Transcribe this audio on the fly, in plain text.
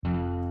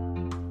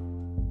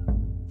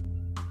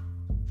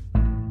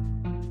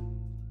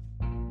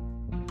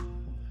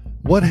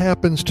What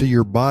happens to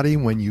your body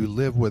when you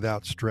live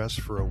without stress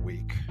for a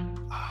week?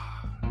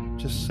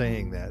 Just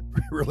saying that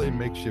really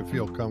makes you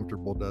feel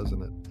comfortable,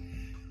 doesn't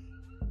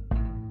it?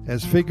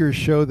 As figures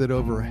show that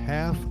over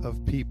half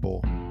of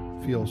people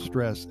feel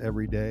stress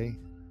every day,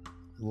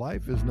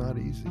 life is not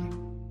easy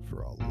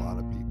for a lot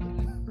of people.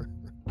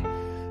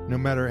 No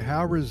matter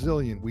how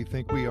resilient we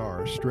think we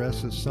are,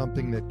 stress is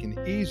something that can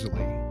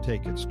easily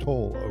take its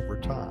toll over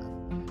time.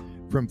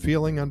 From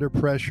feeling under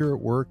pressure at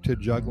work to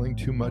juggling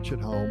too much at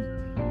home,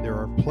 there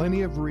are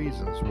plenty of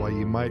reasons why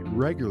you might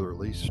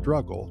regularly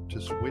struggle to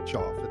switch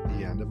off at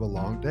the end of a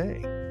long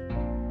day.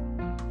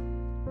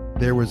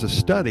 There was a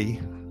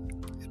study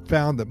that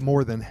found that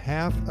more than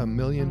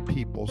 500,000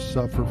 people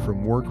suffer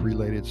from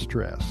work-related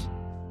stress.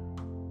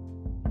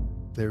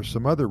 There's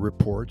some other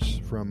reports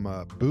from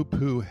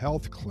Bupu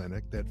Health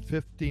Clinic that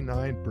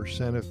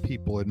 59% of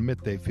people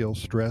admit they feel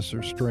stress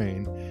or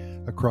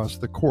strain across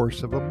the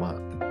course of a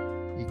month,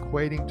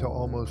 equating to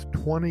almost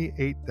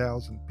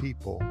 28,000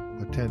 people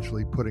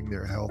potentially putting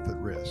their health at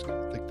risk.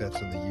 I think that's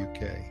in the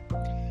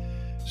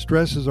UK.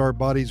 Stress is our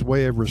body's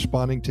way of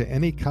responding to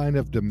any kind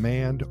of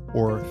demand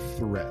or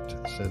threat,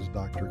 says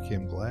Dr.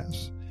 Kim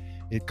Glass.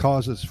 It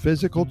causes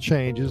physical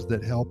changes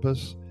that help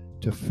us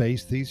to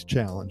face these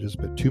challenges,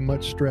 but too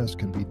much stress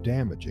can be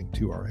damaging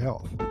to our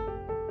health.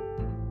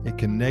 It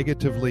can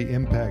negatively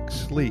impact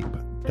sleep,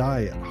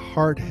 diet,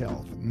 heart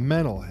health,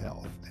 mental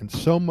health, and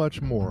so much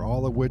more,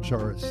 all of which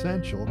are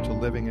essential to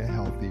living a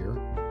healthier,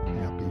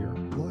 happier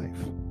life.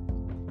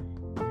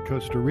 In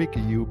Costa Rica,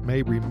 you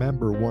may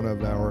remember one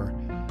of our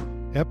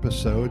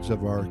episodes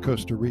of our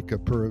Costa Rica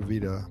Pura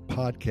Vida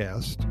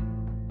podcast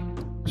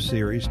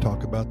series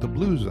talk about the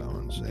blue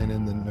zones. And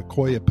in the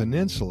Nicoya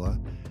Peninsula,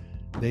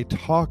 they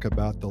talk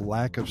about the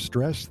lack of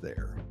stress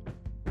there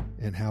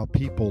and how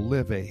people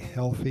live a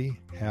healthy,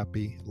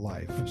 happy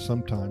life,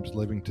 sometimes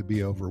living to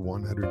be over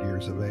 100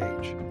 years of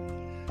age.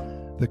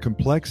 The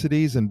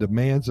complexities and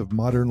demands of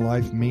modern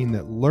life mean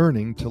that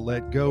learning to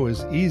let go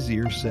is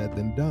easier said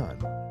than done.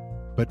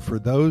 But for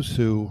those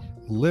who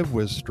live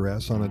with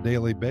stress on a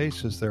daily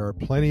basis, there are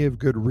plenty of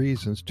good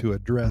reasons to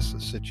address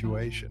the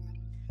situation.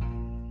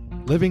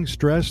 Living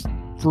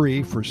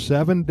stress-free for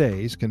 7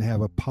 days can have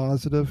a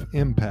positive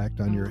impact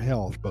on your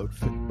health,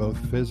 both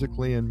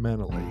physically and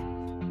mentally.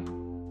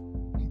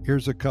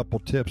 Here's a couple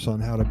tips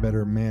on how to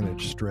better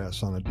manage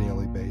stress on a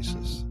daily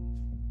basis.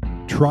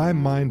 Try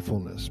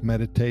mindfulness,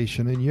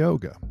 meditation, and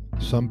yoga.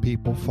 Some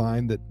people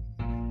find that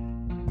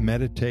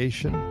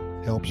meditation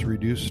helps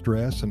reduce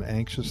stress and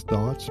anxious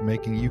thoughts,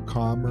 making you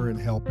calmer and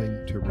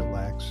helping to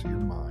relax your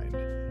mind.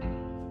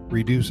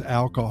 Reduce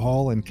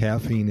alcohol and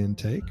caffeine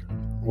intake.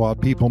 While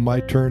people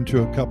might turn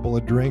to a couple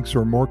of drinks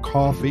or more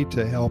coffee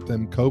to help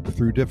them cope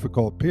through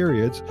difficult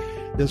periods,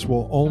 this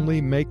will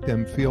only make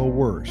them feel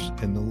worse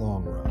in the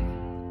long run.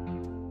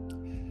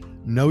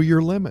 Know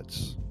your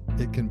limits.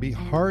 It can be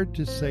hard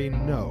to say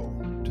no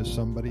to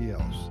somebody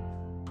else,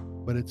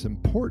 but it's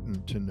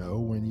important to know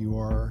when you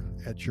are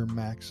at your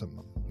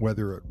maximum,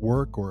 whether at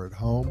work or at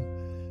home.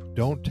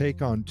 Don't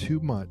take on too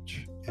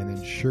much and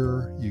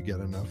ensure you get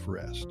enough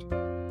rest.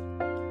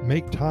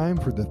 Make time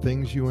for the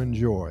things you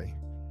enjoy.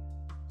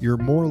 You're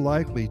more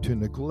likely to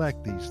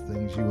neglect these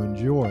things you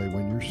enjoy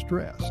when you're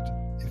stressed.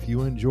 If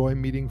you enjoy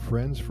meeting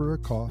friends for a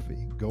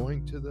coffee,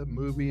 going to the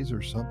movies,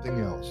 or something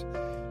else,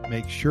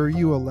 make sure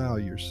you allow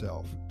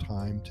yourself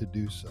time to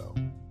do so.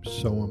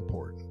 So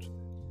important.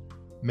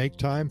 Make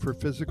time for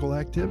physical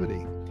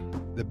activity.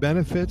 The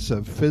benefits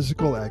of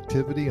physical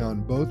activity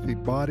on both the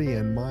body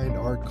and mind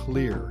are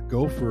clear.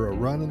 Go for a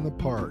run in the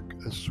park,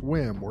 a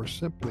swim, or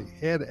simply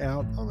head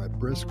out on a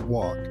brisk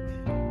walk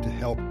to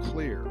help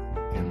clear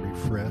and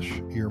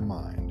refresh your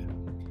mind.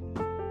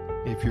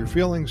 If you're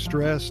feeling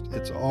stressed,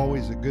 it's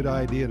always a good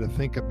idea to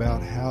think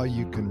about how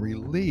you can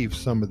relieve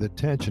some of the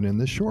tension in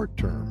the short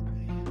term.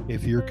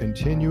 If you're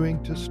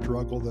continuing to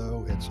struggle,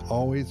 though, it's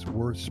always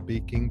worth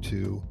speaking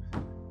to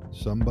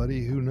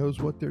somebody who knows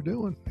what they're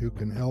doing, who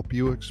can help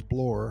you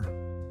explore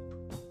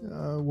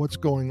what's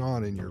going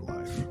on in your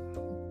life.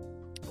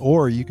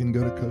 Or you can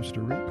go to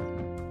Costa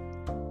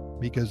Rica,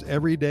 because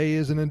every day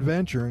is an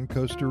adventure in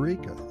Costa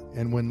Rica.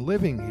 And when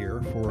living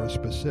here for a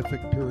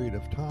specific period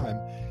of time,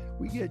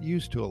 we get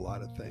used to a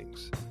lot of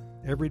things.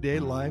 Everyday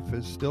life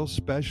is still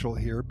special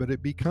here, but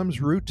it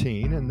becomes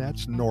routine, and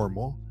that's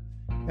normal.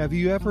 Have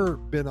you ever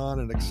been on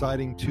an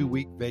exciting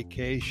 2-week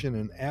vacation,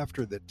 and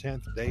after the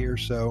 10th day or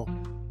so,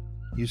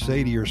 you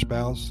say to your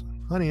spouse,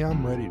 "Honey,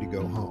 I'm ready to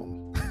go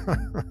home"?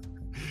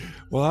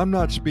 Well, I'm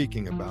not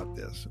speaking about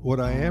this. What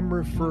I am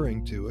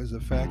referring to is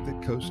the fact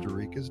that Costa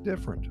Rica is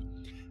different.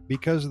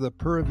 Because of the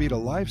Pura Vida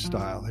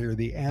lifestyle here,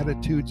 the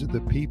attitudes of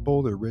the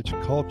people, the rich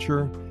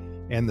culture,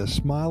 and the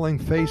smiling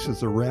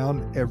faces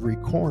around every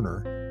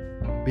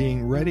corner,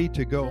 being ready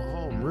to go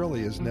home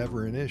really is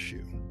never an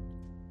issue.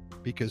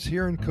 Because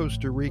here in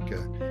Costa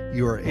Rica,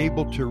 you are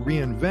able to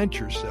reinvent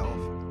yourself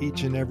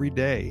each and every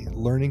day,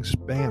 learning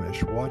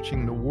Spanish,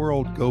 watching the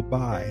world go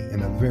by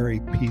in a very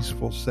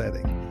peaceful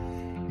setting,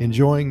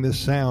 enjoying the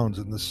sounds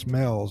and the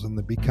smells and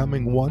the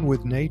becoming one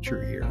with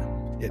nature here.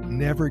 It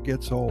never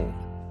gets old.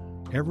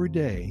 Every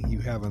day you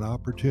have an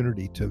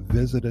opportunity to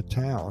visit a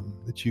town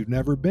that you've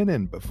never been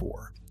in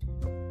before,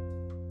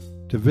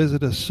 to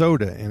visit a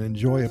soda and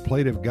enjoy a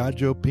plate of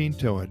Gallo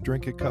Pinto and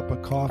drink a cup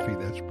of coffee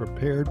that's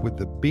prepared with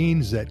the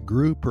beans that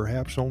grew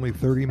perhaps only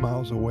 30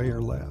 miles away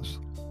or less,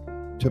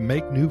 to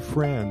make new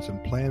friends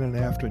and plan an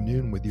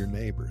afternoon with your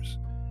neighbors,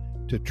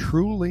 to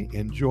truly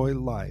enjoy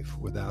life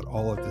without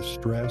all of the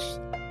stress,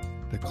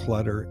 the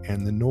clutter,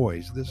 and the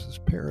noise. This is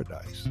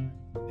paradise.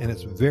 And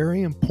it's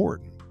very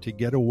important to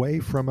get away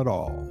from it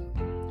all,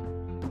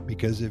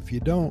 because if you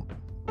don't,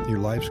 your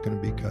life's going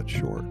to be cut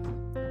short.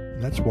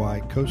 And that's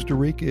why Costa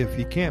Rica, if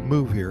you can't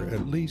move here,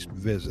 at least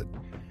visit.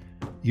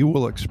 You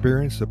will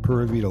experience the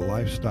Pura Vida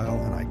lifestyle,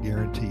 and I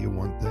guarantee you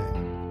one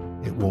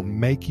thing: it will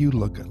make you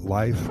look at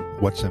life,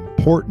 what's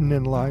important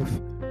in life,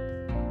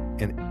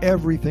 and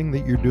everything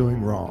that you're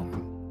doing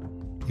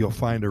wrong. You'll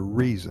find a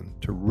reason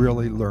to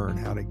really learn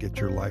how to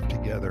get your life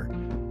together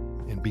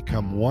and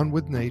become one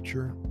with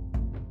nature,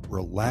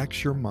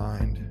 relax your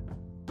mind,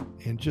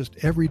 and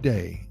just every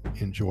day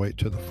enjoy it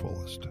to the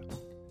fullest.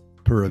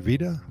 Pura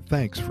Vida,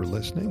 thanks for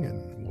listening,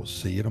 and we'll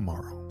see you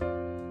tomorrow.